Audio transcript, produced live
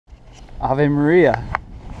Ave Maria.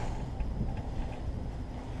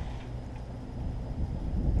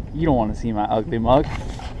 You don't want to see my ugly mug.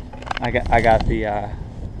 I got the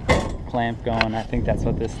clamp going. I think that's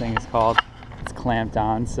what this thing is called. It's clamped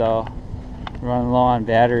on, so running low on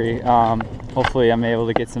battery. Hopefully I'm able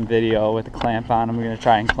to get some video with the clamp on. I'm gonna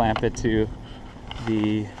try and clamp it to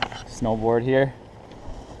the snowboard here.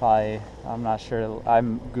 Probably, I'm not sure.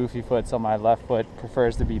 I'm goofy foot, so my left foot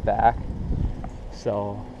prefers to be back.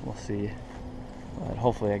 So we'll see. But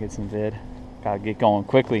hopefully I get some vid. Gotta get going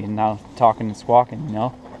quickly, and now talking and squawking, you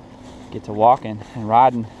know. Get to walking and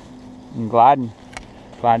riding and gliding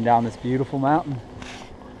down this beautiful mountain.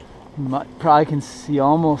 Probably can see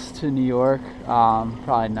almost to New York.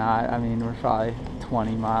 Probably not. I mean, we're probably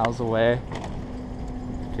 20 miles away,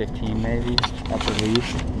 15 maybe at the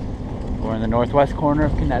least. We're in the northwest corner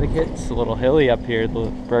of Connecticut. It's a little hilly up here,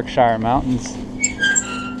 the Berkshire Mountains,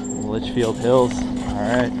 the Litchfield Hills. All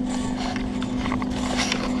right.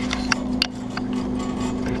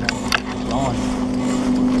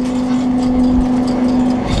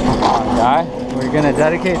 Guy, we're gonna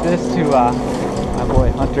dedicate this to my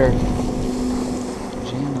boy Hunter.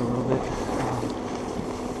 Gene a little bit.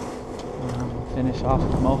 Finish off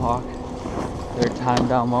with Mohawk. Third time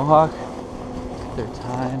down Mohawk. Third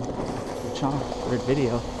time. Third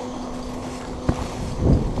video.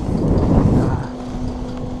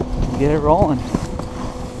 Get it rolling.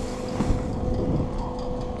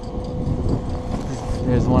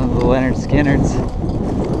 There's one of the Leonard Skinners.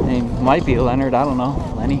 Name might be Leonard, I don't know.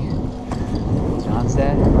 Lenny. John's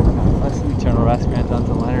dad. God bless him. Eternal rest grant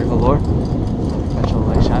unto Leonard the Lord. Perpetual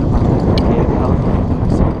light shine upon him. Created hell.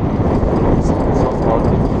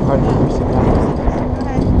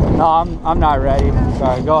 No, I'm not ready.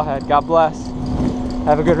 Sorry, go ahead. God bless.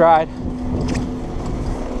 Have a good ride.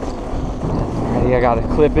 Ready, I gotta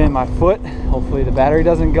clip in my foot. Hopefully the battery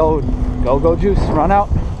doesn't go juice, run out.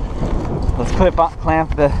 Let's clamp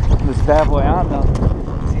this bad boy on though.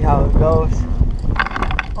 See how it goes.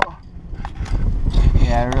 Oh.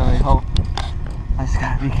 Yeah, I really hope. I just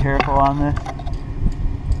gotta be careful on this.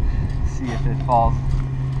 See if it falls.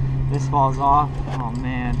 This falls off. Oh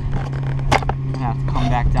man. I'm gonna have to come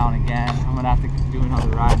back down again. I'm gonna have to do another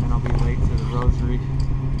ride and then I'll be late to the rosary.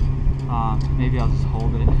 Maybe I'll just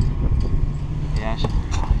hold it. Yeah,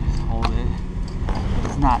 I'll just hold it.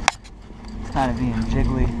 It's kind of being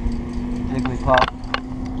jiggly puff.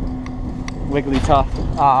 Wiggly tough.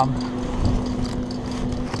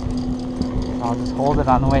 I'll just hold it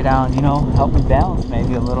on the way down, you know, help me balance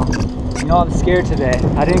maybe a little. You know, I'm scared today.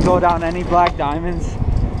 I didn't go down any black diamonds.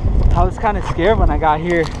 I was kind of scared when I got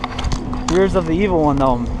here. Fears of the evil one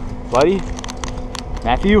though, buddy.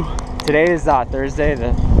 Matthew, today is Thursday,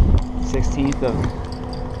 the 16th of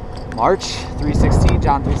March, 3:16,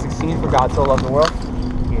 John 3:16, for God so loved the world,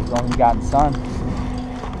 He gave His only begotten Son.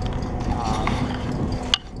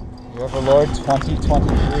 Year of the Lord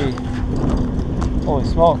 2023. Holy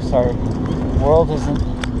smokes, our world isn't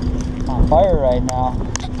on fire right now.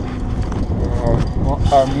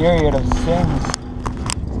 Our myriad of sins,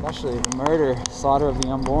 especially the murder, slaughter of the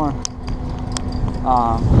unborn.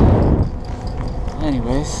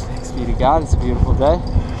 Anyways, thanks be to God, it's a beautiful day.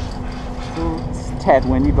 It's a tad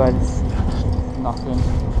windy, but it's nothing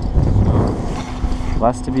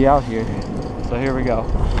less to be out here. So here we go.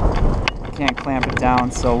 I can't clamp it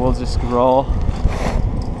down, so we'll just roll,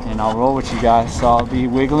 and I'll roll with you guys. So I'll be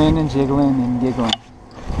wiggling and jiggling and giggling.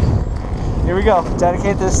 Here we go.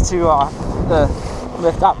 Dedicate this to the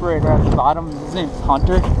lift operator at the bottom. His name's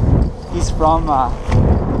Hunter. He's from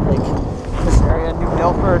like this area, New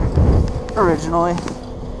Milford, originally.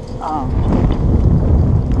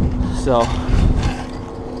 So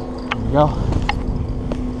here we go.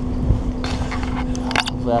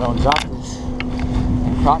 Hopefully I don't drop this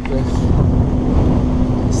and crop this.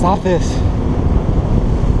 Stop this.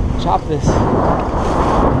 Chop this. Here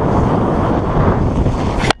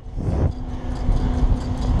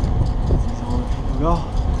we go.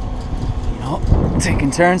 You know,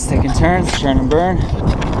 taking turns, turn and burn.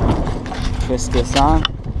 Twist this on,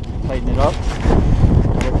 tighten it up.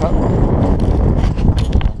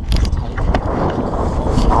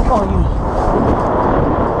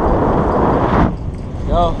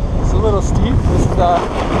 Go. It's a little steep. This is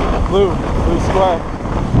blue square.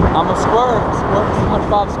 I'm a squirrel.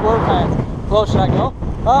 SpongeBob SquarePants. Close, should I go?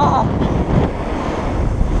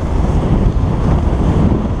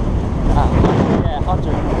 Yeah,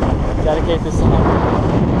 Hunter. Dedicate this to Hunter.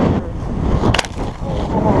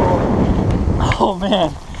 Oh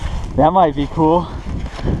man, that might be cool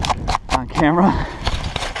on camera.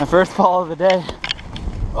 My first fall of the day.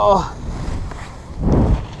 Oh,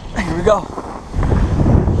 here we go.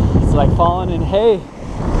 It's like falling in hay.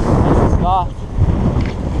 Nice and soft.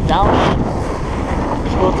 Down. You're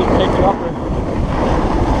supposed to pick it up or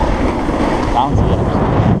bouncy actually.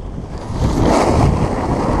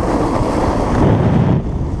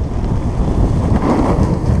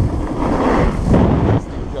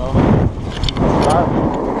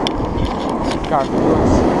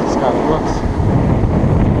 Scarf looks.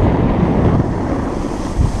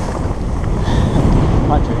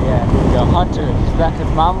 Hunter, yeah, here we go. Hunter,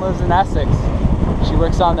 his mom lives in Essex. She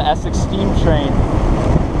works on the Essex steam train.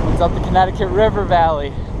 It's up the Connecticut River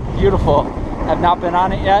Valley. Beautiful. Have not been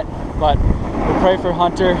on it yet, but we'll pray for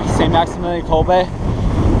Hunter, St. Maximilian Kolbe.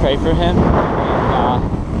 Pray for him. And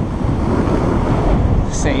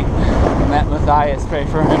St. Matthias, pray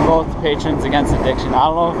for him, both patrons against addiction. I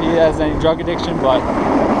don't know if he has any drug addiction, but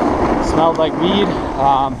smelled like weed.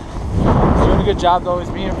 He's doing a good job though, he's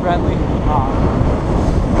being friendly.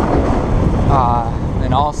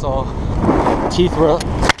 And also, teeth were,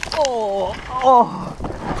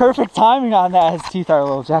 perfect timing on that. His teeth are a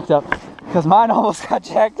little jacked up, because mine almost got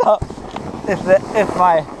jacked up. If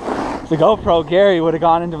the GoPro Gary would have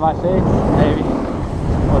gone into my face, maybe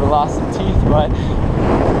would have lost some teeth. But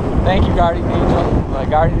thank you, Guardian Angel.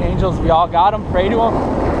 Guardian Angels, we all got them. Pray to them.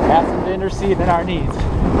 Ask them to intercede in our needs.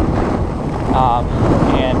 That's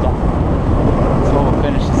what we'll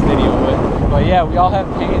finish this video with. But yeah, we all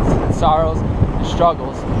have pains and sorrows and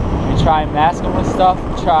struggles. We try and mask them with stuff.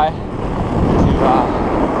 We try to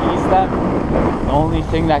ease them. The only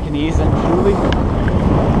thing that can ease them truly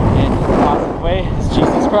in a positive way is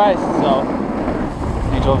Jesus Christ. So,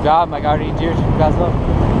 Angel of God, my guardian dear, to God's love,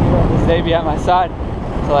 this day be at my side.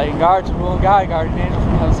 To light and guard, to rule and guide, guardian angel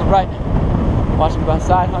from heaven so bright. Watch me by the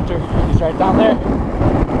side, Hunter. He's right down there.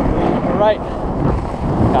 Leaning on the right.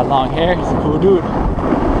 Got long hair, he's a cool dude.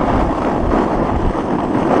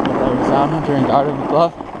 Sound Hunter and guard with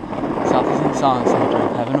love. South is in the song, Hunter,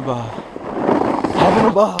 heaven above. Heaven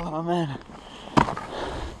above, amen.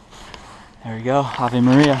 There we go, Ave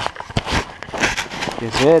Maria.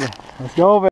 Get it. Let's go over.